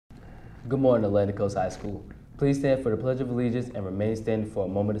Good morning, Atlantic Coast High School. Please stand for the Pledge of Allegiance and remain standing for a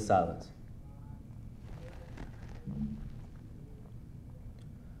moment of silence.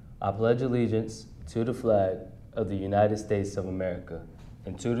 I pledge allegiance to the flag of the United States of America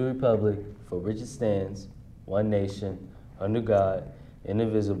and to the republic for which it stands, one nation, under God,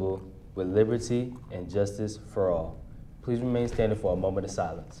 indivisible, with liberty and justice for all. Please remain standing for a moment of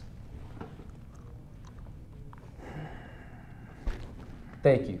silence.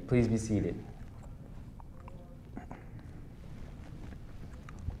 Thank you. Please be seated.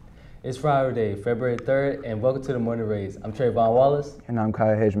 It's Friday, February 3rd, and welcome to the Morning Rays. I'm Trayvon Wallace. And I'm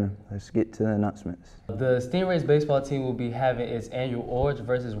Kyle Hedgeman. Let's get to the announcements. The Stingrays baseball team will be having its annual Orange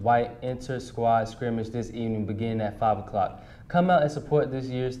versus White inter-squad scrimmage this evening beginning at 5 o'clock. Come out and support this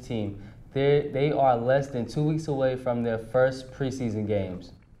year's team. They are less than 2 weeks away from their first preseason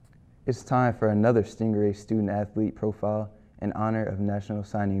games. It's time for another Stingray student-athlete profile in honor of National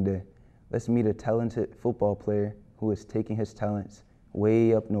Signing Day. Let's meet a talented football player who is taking his talents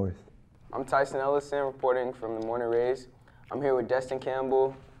way up north. I'm Tyson Ellison, reporting from the Morning Rays. I'm here with Destin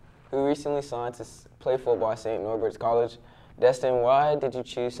Campbell, who recently signed to play football at St. Norbert's College. Destin, why did you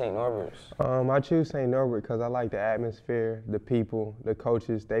choose St. Norbert's? I choose St. Norbert because I like the atmosphere, the people, the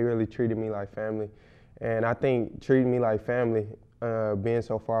coaches. They really treated me like family. And I think treating me like family, being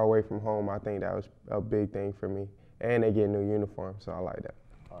so far away from home, I think that was a big thing for me. And they get new uniforms, so I like that.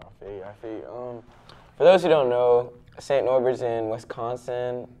 Oh, I feel you. For those who don't know, St. Norbert's in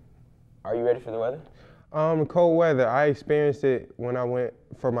Wisconsin. Are you ready for the weather? Cold weather. I experienced it when I went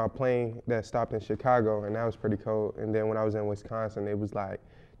for my plane that stopped in Chicago, and that was pretty cold. And then when I was in Wisconsin, it was like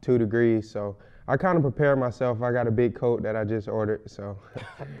 2 degrees. So I kind of prepared myself. I got a big coat that I just ordered, so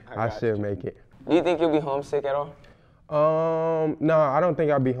I should make it. Do you think you'll be homesick at all? No, I don't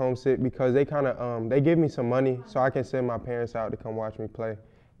think I'll be homesick because they kind of they give me some money so I can send my parents out to come watch me play,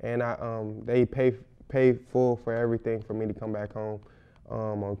 and they pay full for everything for me to come back home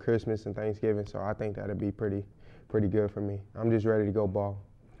on Christmas and Thanksgiving. So I think that'd be pretty good for me. I'm just ready to go ball,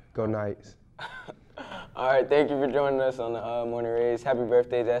 go Knights. All right, thank you for joining us on the Morning Rays. Happy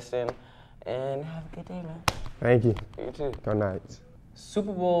birthday, Destin, and have a good day, man. Thank you. You too. Go Knights.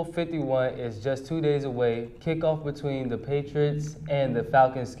 Super Bowl 51 is just 2 days away. Kickoff between the Patriots and the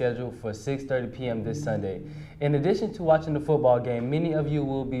Falcons scheduled for 6:30 p.m. this Sunday. In addition to watching the football game, many of you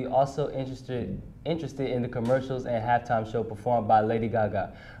will be also interested in the commercials and halftime show performed by Lady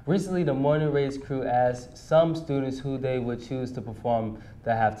Gaga. Recently, the Morning Rays crew asked some students who they would choose to perform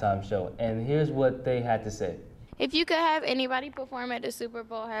the halftime show, and here's what they had to say. If you could have anybody perform at the Super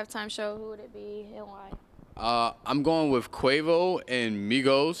Bowl halftime show, who would it be and why? I'm going with Quavo and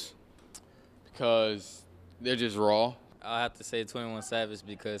Migos because they're just raw. I'll have to say 21 Savage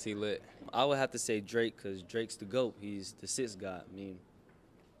because he lit. I would have to say Drake because Drake's the GOAT. He's the sixth god. I mean,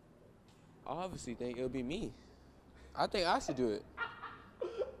 I obviously think it'll be me. I think I should do it.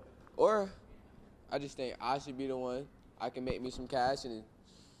 Or I just think I should be the one. I can make me some cash and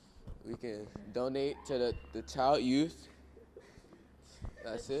we can donate to the child youth.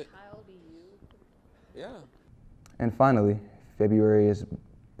 That's it. Yeah. And finally, February is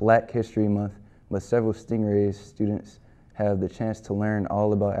Black History Month, but several Stingrays students have the chance to learn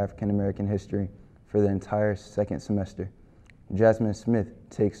all about African American history for the entire second semester. Jasmine Smith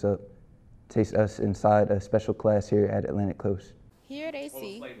takes us inside a special class here at Atlantic Coast. Here at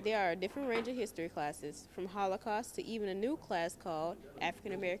AC, there are a different range of history classes, from Holocaust to even a new class called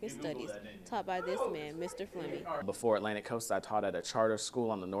African American Studies, taught by this man, Mr. Fleming. Before Atlantic Coast, I taught at a charter school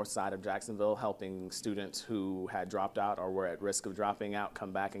on the north side of Jacksonville, helping students who had dropped out or were at risk of dropping out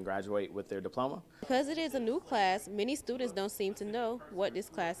come back and graduate with their diploma. Because it is a new class, many students don't seem to know what this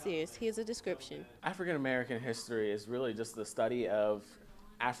class is. Here's a description. African American history is really just the study of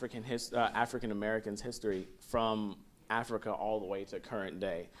African Americans' history from Africa all the way to current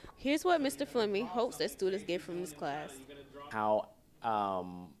day. Here's what Mr. Fleming hopes that students get from this class. How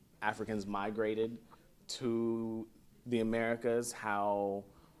Africans migrated to the Americas, how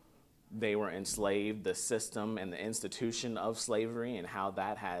they were enslaved, the system and the institution of slavery, and how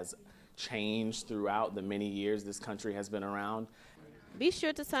that has changed throughout the many years this country has been around. Be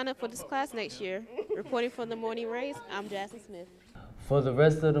sure to sign up for this class next year. Reporting from the Morning Rays, I'm Jasmine Smith. For the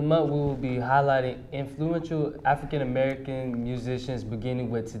rest of the month, we will be highlighting influential African-American musicians, beginning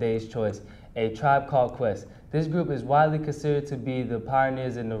with today's choice, A Tribe Called Quest. This group is widely considered to be the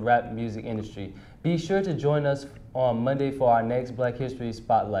pioneers in the rap music industry. Be sure to join us on Monday for our next Black History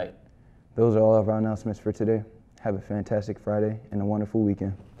Spotlight. Those are all of our announcements for today. Have a fantastic Friday and a wonderful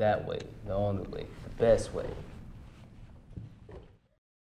weekend. That way, the only way, the best way.